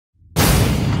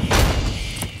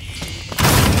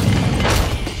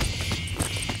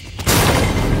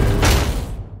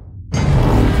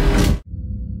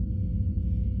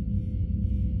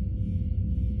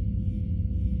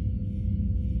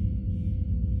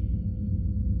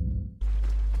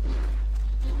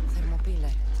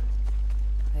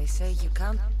They say you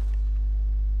can't...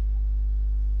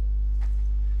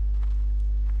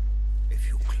 If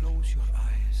you close your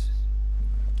eyes,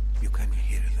 you can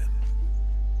hear them.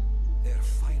 Their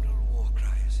final war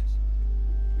cries,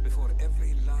 before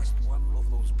every last one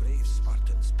of those brave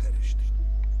Spartans perished.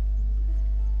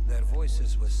 Their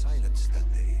voices were silenced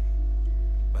that day,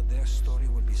 but their story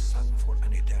will be sung for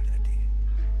an eternity.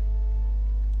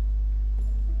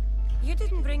 You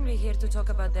didn't bring me here to talk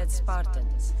about dead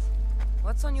Spartans.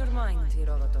 What's on your mind,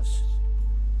 Herodotus?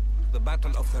 The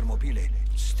Battle of Thermopylae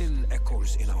still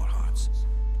echoes in our hearts,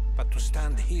 but to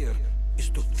stand here is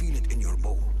to feel it in your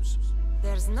bones.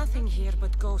 There's nothing here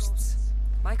but ghosts.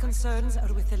 My concerns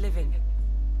are with the living.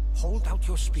 Hold out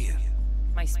your spear.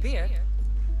 My spear?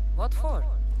 What for?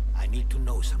 I need to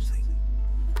know something.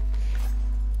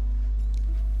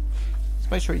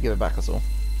 Just make sure you give it back, that's all.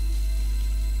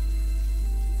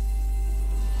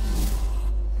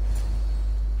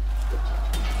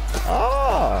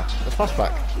 Ah, the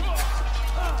flashback.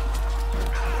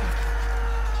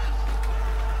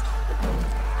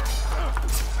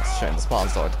 It's a shame the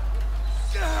Spartans died.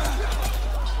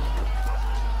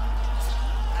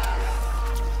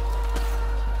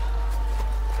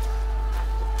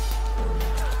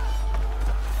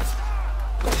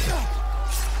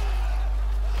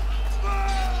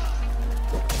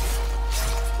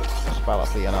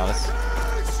 Balance the analysis.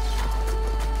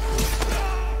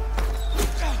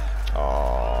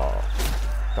 Oh,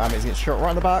 damn it, he's getting shot right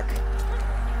in the back.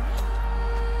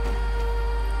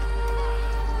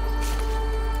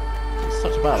 He's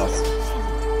such a badass.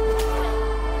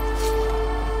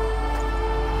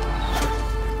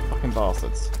 Fucking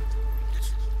bastards.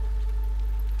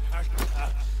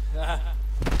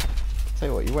 Tell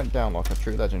you what, you went down like a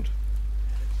true legend.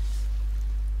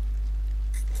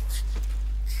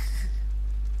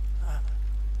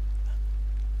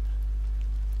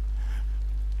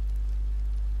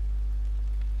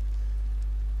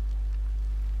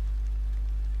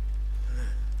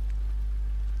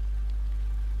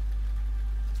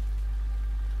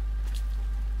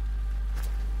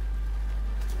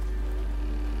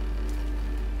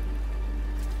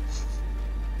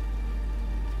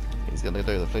 He's gonna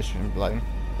do the finishing blow.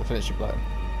 The finishing blow.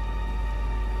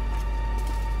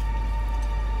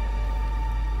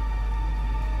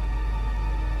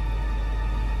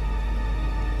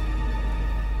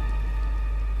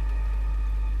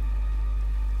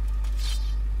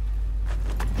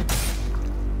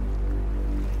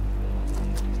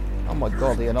 Oh my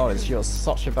god, Leonidas, you're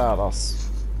such a badass.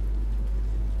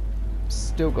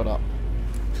 Still got up.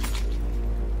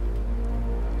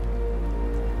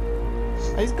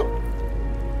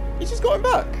 He's just got him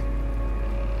back.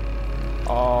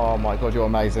 Oh my god, you're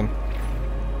amazing.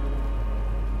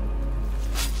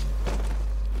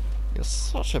 You're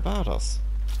such a badass.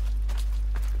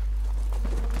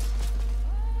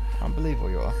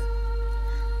 Unbelievable you are.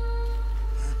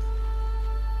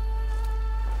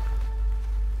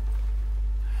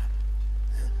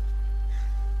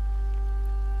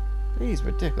 He's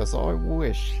ridiculous. I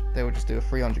wish they would just do a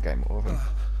 300 game of him.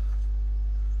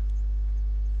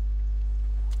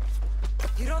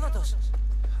 Herodotus!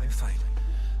 I'm fine.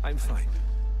 I'm fine.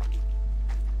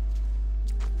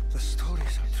 The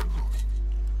stories are true.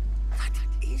 That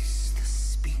is the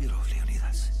spear of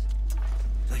Leonidas.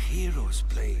 The hero's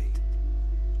blade.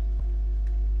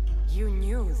 You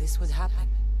knew this would happen.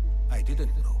 I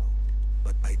didn't know,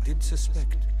 but I did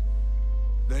suspect.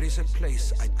 There is a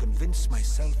place I'd convinced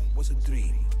myself was a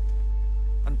dream.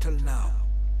 Until now.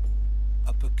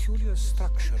 A peculiar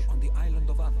structure on the island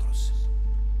of Andros.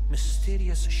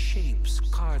 Mysterious shapes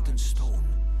carved in stone.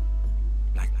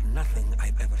 Like nothing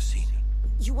I've ever seen.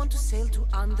 You want to sail to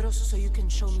Andros so you can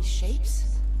show me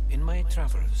shapes? In my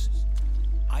travels,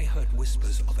 I heard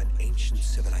whispers of an ancient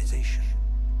civilization.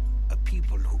 A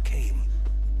people who came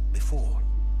before.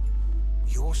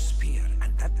 Your spear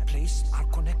and that place are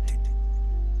connected.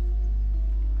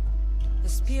 The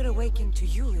spear awakened to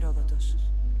you, Herodotus.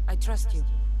 I trust you.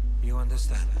 You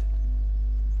understand?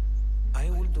 I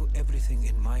will do everything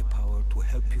in my power to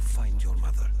help you find your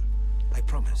mother. I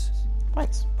promise.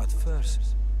 Right. But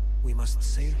first, we must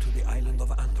sail to the island of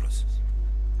Andros.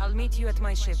 I'll meet you at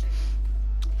my ship.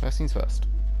 First things first.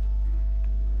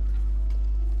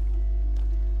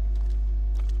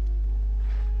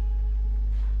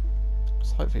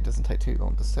 Just hopefully it doesn't take too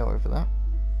long to sail over that.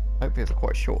 Hopefully it's a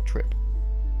quite short trip.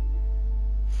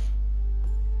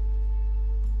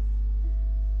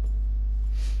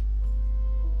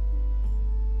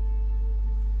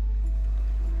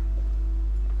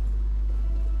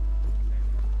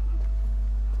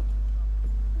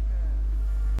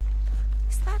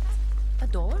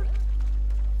 Door?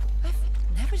 I've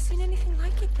never never seen anything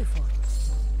like it before.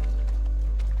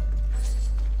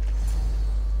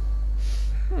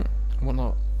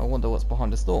 I wonder what's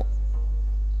behind this door.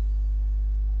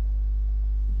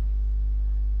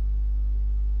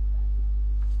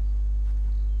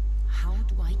 How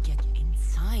do I get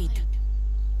inside?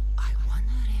 I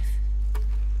wonder if...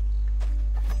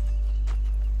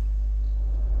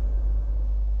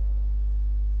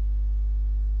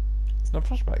 It's no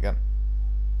flashback again.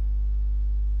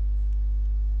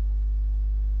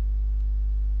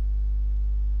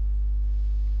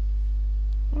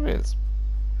 Oh, it is.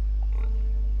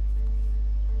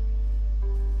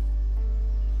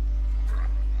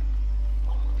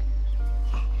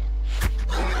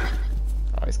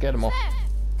 Oh, he scared him off.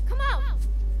 Come out!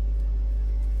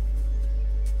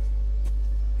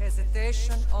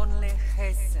 Hesitation only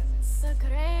hastens. The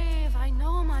grave, I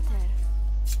know, Mater.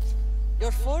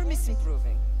 Your form is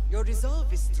improving. Your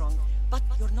resolve is strong, but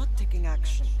you're not taking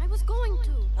action. I was going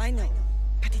to. I know,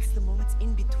 but it's the moments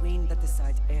in between that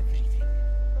decide everything.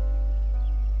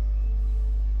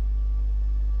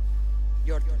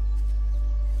 Your turn.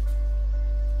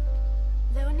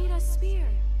 They'll need a spear.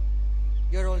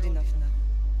 You're old enough now.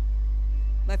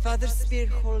 My father's spear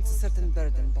holds a certain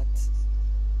burden, but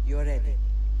you're ready.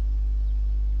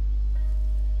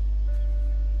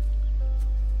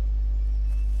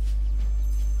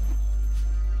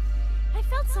 I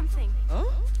felt something. Huh?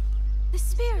 The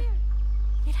spear.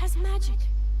 It has magic.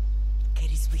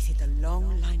 Carries with it a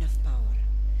long line of power.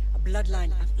 A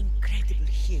bloodline of incredible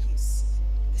heroes.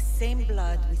 The same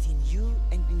blood within you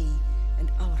and me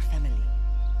and our family.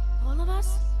 All of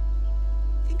us?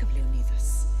 Think of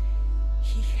Leonidas.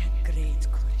 He had great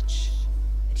courage.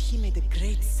 And he made a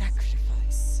great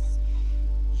sacrifice.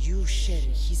 You share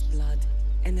his blood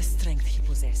and the strength he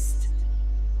possessed.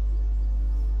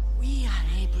 We are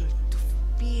able to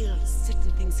feel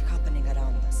certain things happening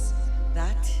around us.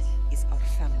 That is our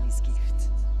family's gift.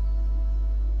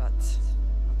 But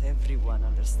not everyone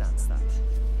understands that.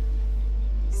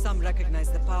 Some recognize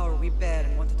the power we bear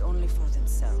and want it only for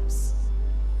themselves.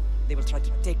 They will try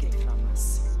to take it from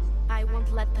us. I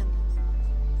won't let them.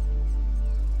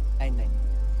 I know.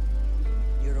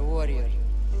 You're a warrior.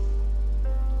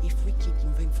 If we keep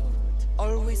moving forward,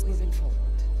 always moving forward,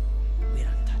 we're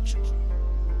untouchable.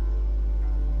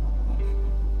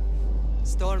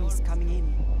 Storm's coming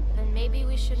in. Then maybe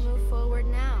we should move forward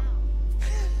now.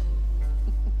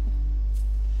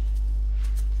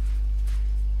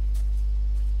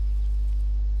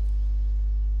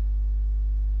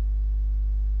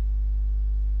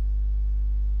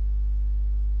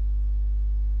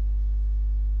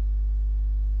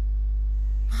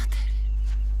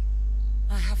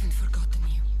 I haven't forgotten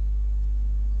you.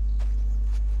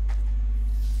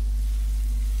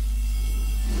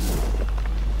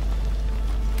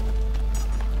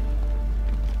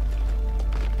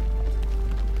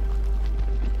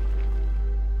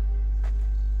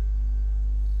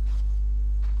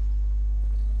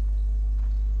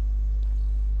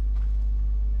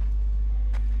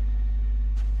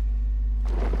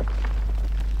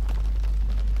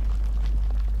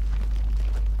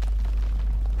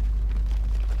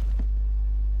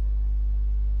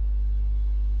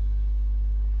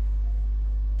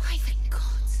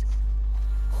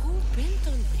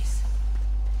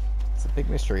 Big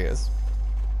mystery is.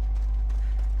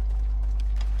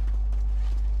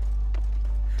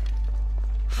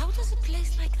 How does a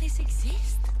place like this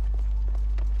exist?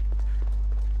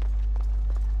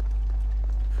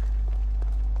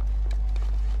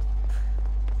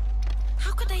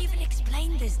 How could I even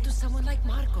explain this to someone like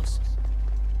Marcos?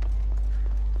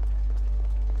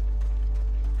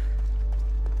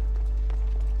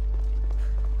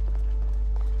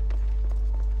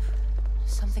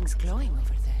 Something's glowing over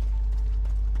there.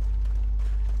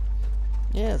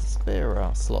 Yeah, it's a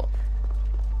spear slot.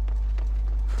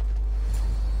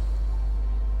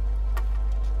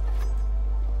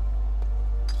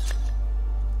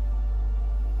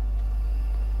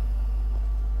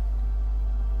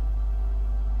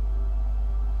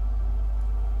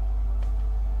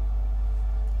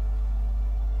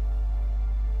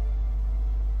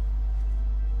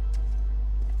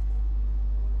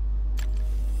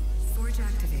 Forge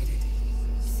activated.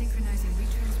 Synchronizing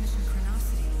retransmission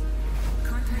chronicity.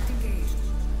 Contact engaged.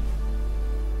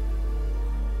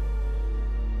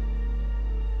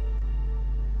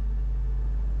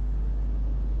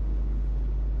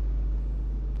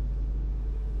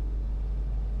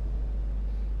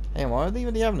 Hey, why are they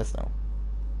even having this now?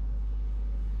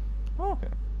 Oh, okay.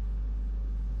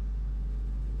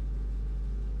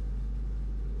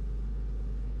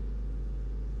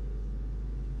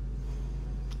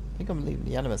 I think I'm leaving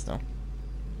the animus now.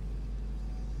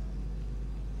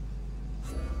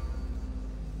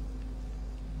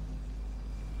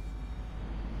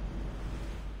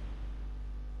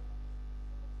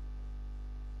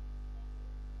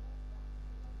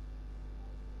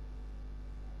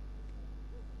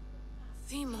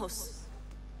 Themos.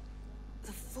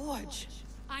 The Forge.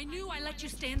 I knew I let you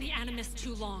stay in the Animus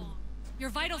too long. Your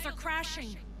vitals are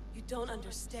crashing. You don't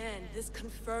understand. This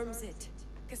confirms it.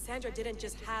 Cassandra didn't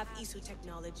just have Isu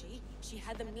technology. She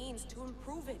had the means to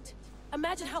improve it.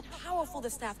 Imagine how powerful the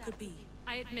staff could be.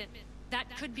 I admit, that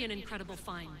could be an incredible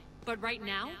find. But right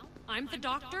now, I'm the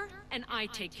doctor, and I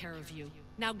take care of you.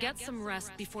 Now get some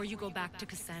rest before you go back to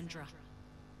Cassandra.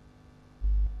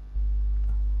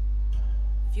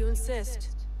 If you insist,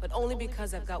 but only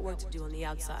because I've got work to do on the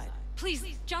outside. Please,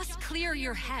 just clear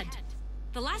your head.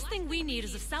 The last thing we need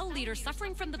is a cell leader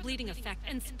suffering from the bleeding effect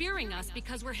and spearing us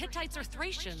because we're Hittites or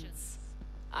Thracians.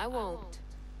 I won't.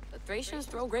 The Thracians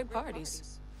throw great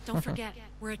parties. Don't forget,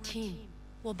 we're a team.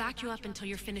 We'll back you up until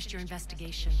you're finished your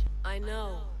investigation. I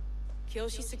know.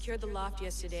 Kyoshi secured the loft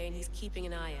yesterday and he's keeping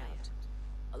an eye out.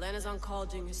 Elena's on call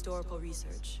doing historical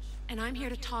research. And I'm here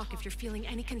to talk if you're feeling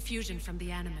any confusion from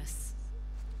the Animus.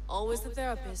 Always the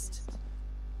therapist.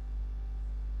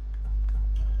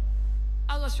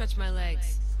 I'll go stretch my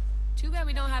legs. Too bad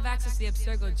we don't have access to the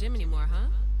Abstergo gym anymore, huh?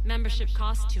 Membership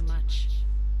costs too much.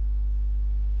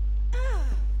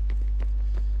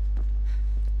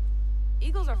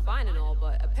 Eagles are fine and all,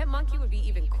 but a pet monkey would be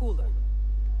even cooler.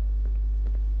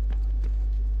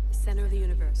 The center of the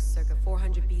universe, circa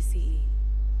 400 BCE.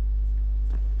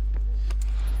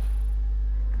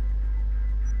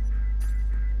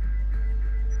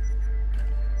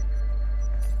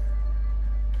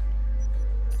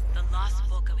 The lost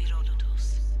book of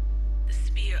Herodotus. The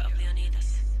spear of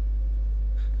Leonidas.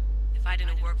 If I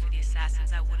didn't work for the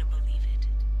assassins, I wouldn't believe it.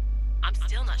 I'm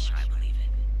still not sure I believe it.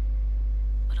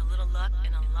 But a little luck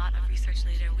and a lot of research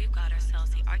later, and we've got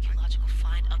ourselves the archaeological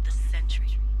find of the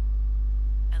century.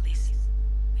 At least,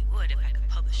 we would if I could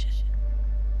publish it.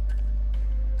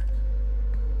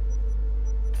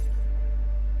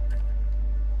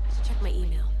 I should check my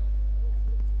email.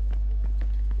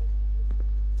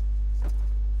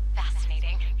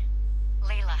 Fascinating.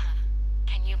 Layla,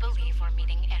 can you believe we're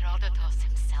meeting Herodotus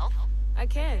himself? I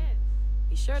can.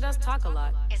 He sure does talk a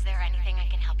lot. Is there anything I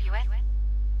can help you with?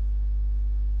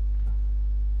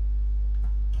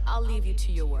 I'll leave you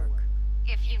to your work.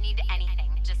 If you need anything,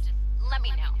 just let me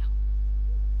know.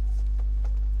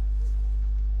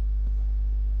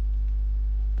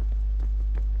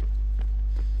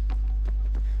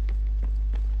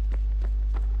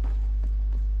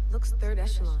 Looks third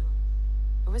echelon.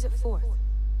 Or is it fourth?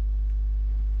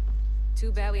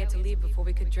 Too bad we had to leave before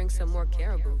we could drink some more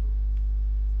caribou.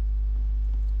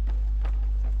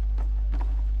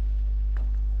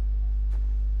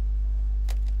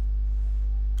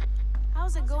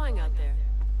 How's it going out there?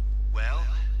 Well,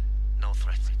 no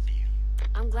threats indeed.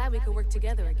 I'm glad we could work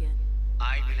together again.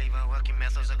 I believe our working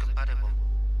methods are compatible.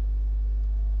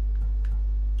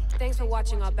 Thanks for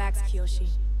watching our backs, Kyoshi.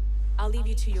 I'll leave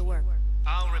you to your work.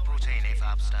 I'll report in if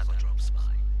Abstergo drops by.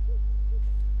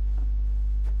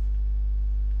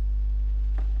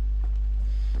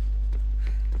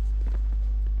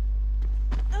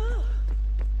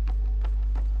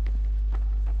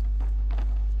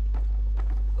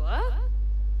 What?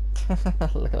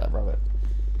 Look at that rabbit.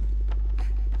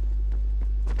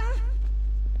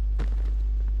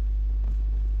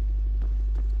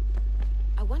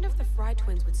 I wonder if the Fry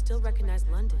twins would still recognize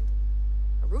London.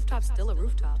 A rooftop's still a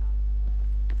rooftop.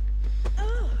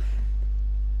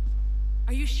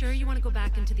 Are you sure you want to go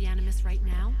back into the Animus right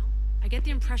now? I get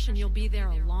the impression you'll be there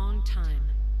a long time.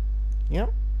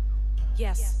 Yep.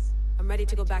 Yes, I'm ready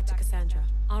to go back to Cassandra.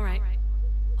 All right.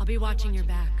 I'll be watching your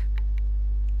back.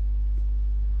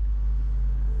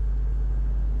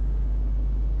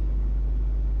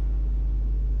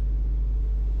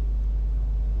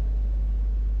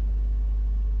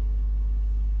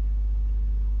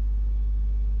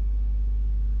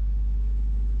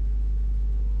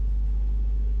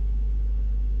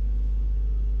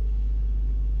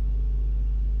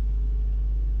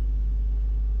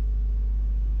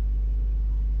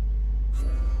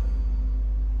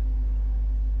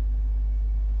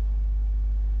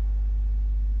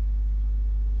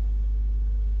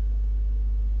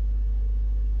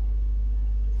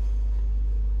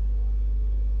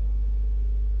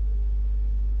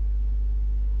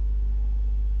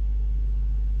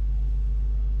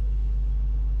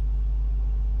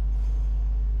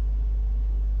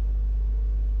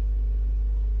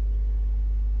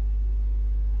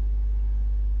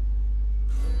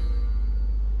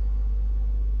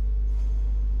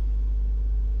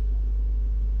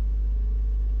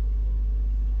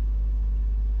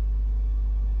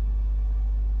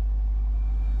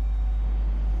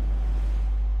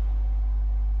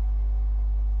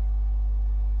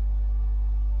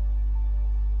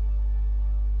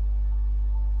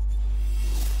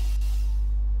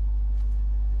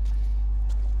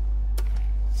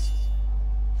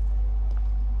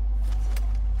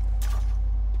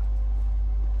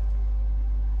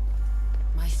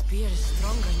 spear is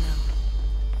stronger now.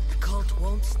 The cult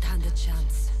won't stand a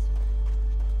chance.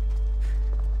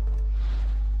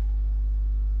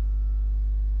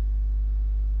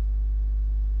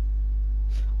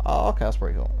 Oh, okay, that's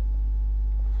pretty cool.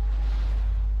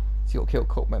 So you'll kill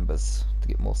cult members to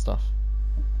get more stuff.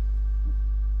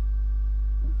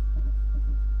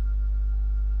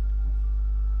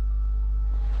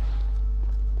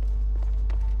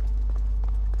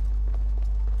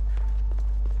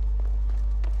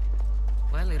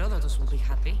 Well, Herodotus will be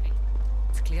happy.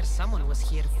 It's clear someone was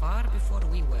here far before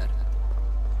we were.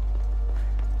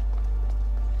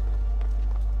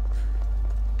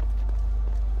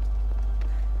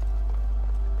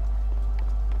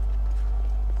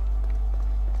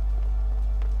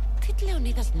 Did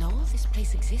Leonidas know this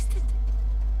place existed?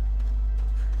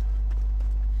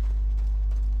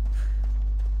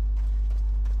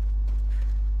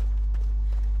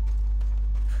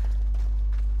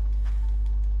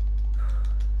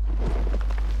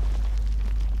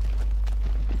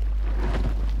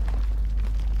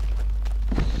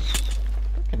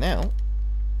 Okay, now,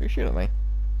 who's shooting at me?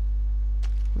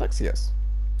 Alexios.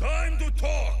 Time to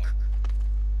talk!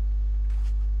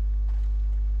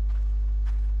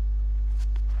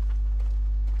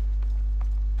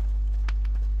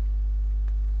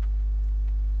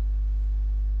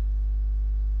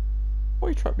 What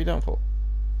you trapped me down for?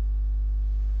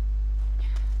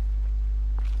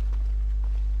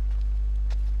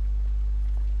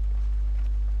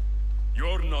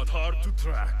 You're not hard to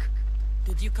track.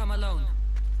 Did you come alone?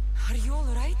 Are you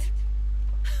alright?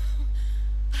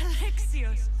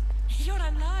 Alexios, you're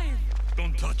alive!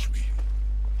 Don't touch me.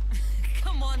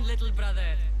 Come on, little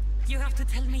brother. You have to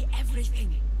tell me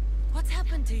everything. What's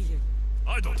happened to you?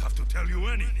 I don't have to tell you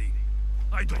anything.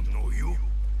 I don't know you.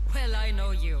 Well, I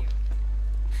know you.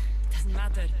 Doesn't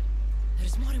matter.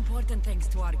 There's more important things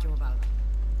to argue about.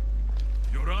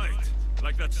 You're right.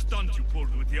 Like that stunt you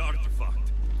pulled with the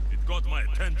artifact. It got my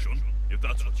attention, if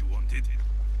that's what you wanted.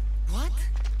 What?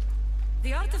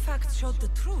 The artifact showed the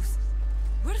truth.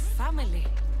 We're family.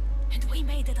 And we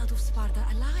made it out of Sparta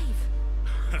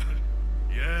alive.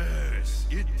 Yes,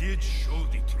 it did show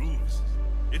the truth.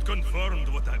 It confirmed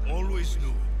what I always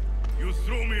knew. You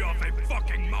threw me off a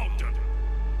fucking mountain.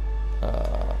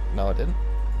 No I didn't.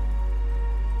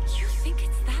 You think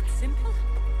it's that simple?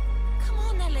 Come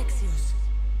on, Alexios.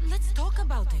 Let's talk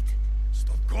about it.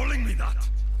 Stop calling me that.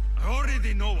 I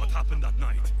already know what happened that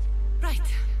night. Right.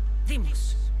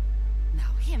 Deimos.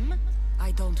 Now him,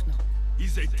 I don't know.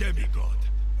 He's a demigod.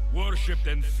 Worshipped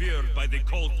and feared by the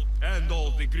cult and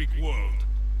all the Greek world.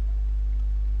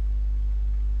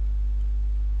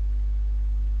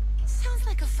 Sounds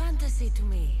like a fantasy to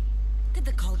me. Did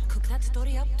the cult cook that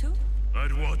story up too?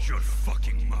 I'd watch your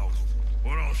fucking mouth,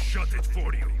 or I'll shut it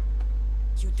for you.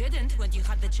 You didn't when you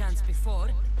had the chance before,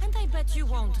 and I bet you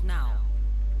won't now.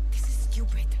 This is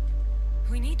stupid.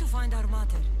 We need to find our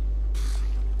mater.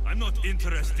 I'm not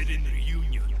interested in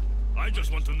reunion. I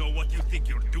just want to know what you think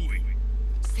you're doing.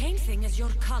 Same thing as your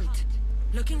cult.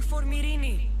 Looking for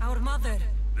Myrine, our mother.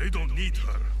 They don't need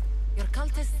her. Your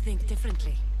cultists think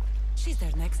differently. She's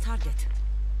their next target.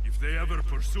 If they ever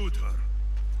pursued her,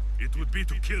 it would be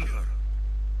to kill her.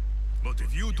 But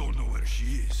if you don't know where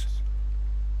she is,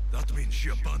 that means she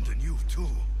abandoned you too.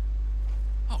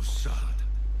 How sad.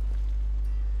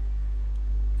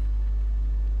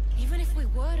 Even if we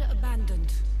were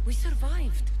abandoned, we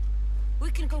survived. We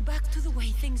can go back to the way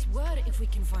things were if we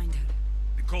can find her.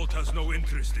 The cult has no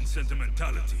interest in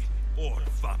sentimentality or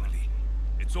family.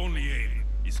 Its only aim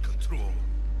is control.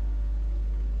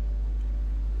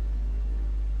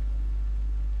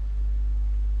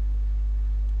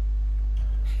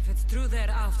 If it's true they're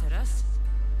after us,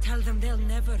 tell them they'll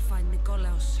never find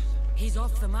Nikolaos. He's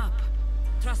off the map.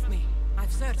 Trust me,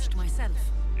 I've searched myself.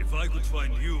 If I could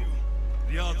find you,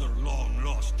 the other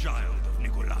long-lost child of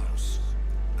Nikolaos,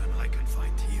 then I can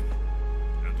find him.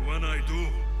 And when I do,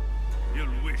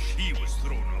 he'll wish he was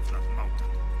thrown off that mountain.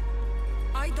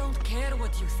 I don't care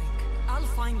what you think. I'll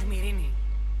find Myrine.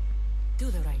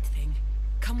 Do the right thing.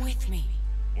 Come with me.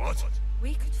 What?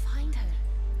 We could find her.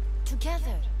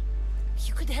 Together.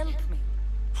 You could help me.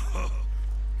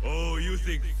 Oh, you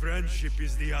think friendship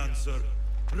is the answer?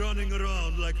 Running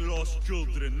around like lost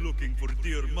children looking for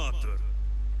dear mater.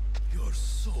 You're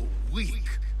so weak.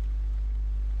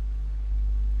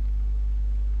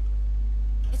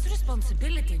 It's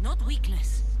responsibility, not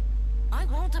weakness. I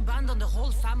won't abandon the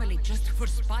whole family just for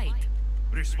spite.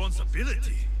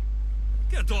 Responsibility?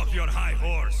 Get off your high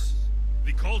horse.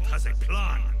 The cult has a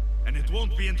plan, and it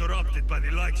won't be interrupted by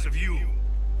the likes of you.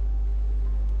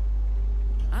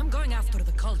 I'm going after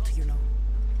the cult, you know.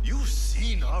 You've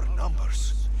seen our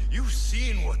numbers. You've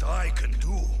seen what I can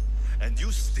do, and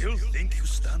you still think you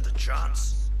stand a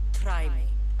chance? Try me.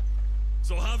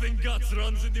 So having guts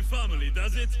runs in the family,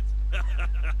 does it?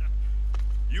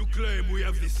 You claim we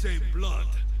have the same blood.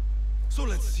 So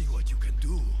let's see what you can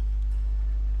do.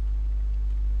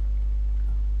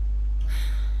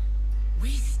 We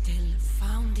still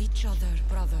found each other,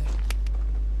 brother.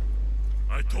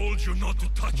 I told you not to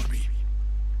touch me.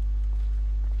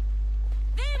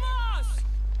 Demos!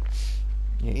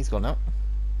 Yeah, he's gone out.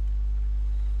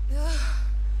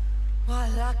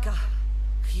 Malaka.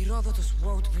 Herodotus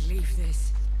won't believe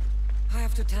this. I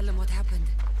have to tell him what happened.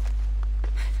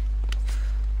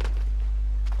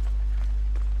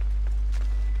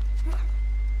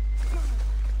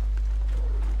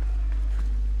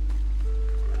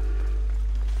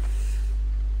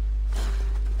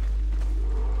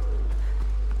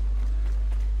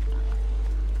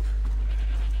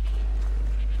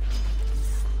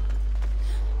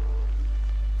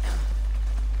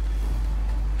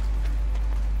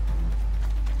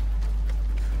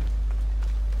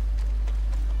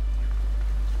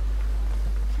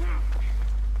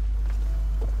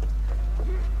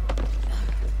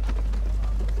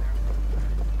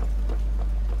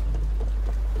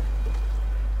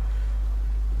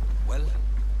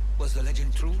 Was the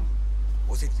legend true?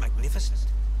 Was it magnificent?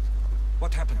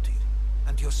 What happened to you?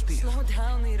 And your spear? Slow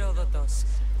down, Herodotus.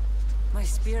 My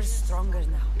spear's stronger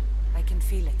now. I can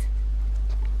feel it.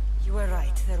 You were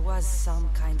right, there was some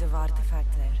kind of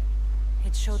artifact there.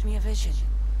 It showed me a vision.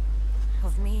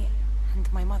 Of me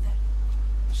and my mother.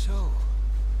 So,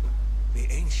 the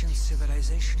ancient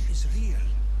civilization is real.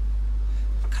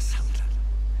 Cassandra,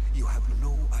 you have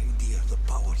no idea the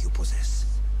power you possess.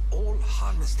 All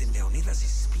harnessed in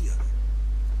Leonidas' spear.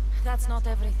 That's not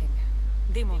everything.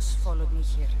 Demos followed me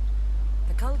here.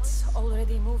 The cult's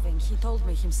already moving, he told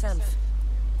me himself.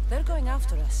 They're going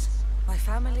after us. My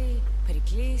family,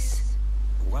 Pericles.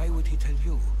 Why would he tell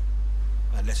you?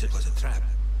 Unless it was a trap.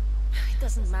 It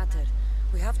doesn't matter.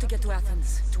 We have to get to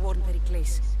Athens, to warn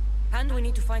Pericles. And we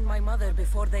need to find my mother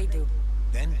before they do.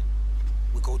 Then,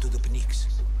 we go to the Pnyx.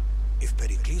 If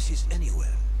Pericles is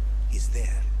anywhere, he's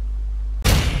there.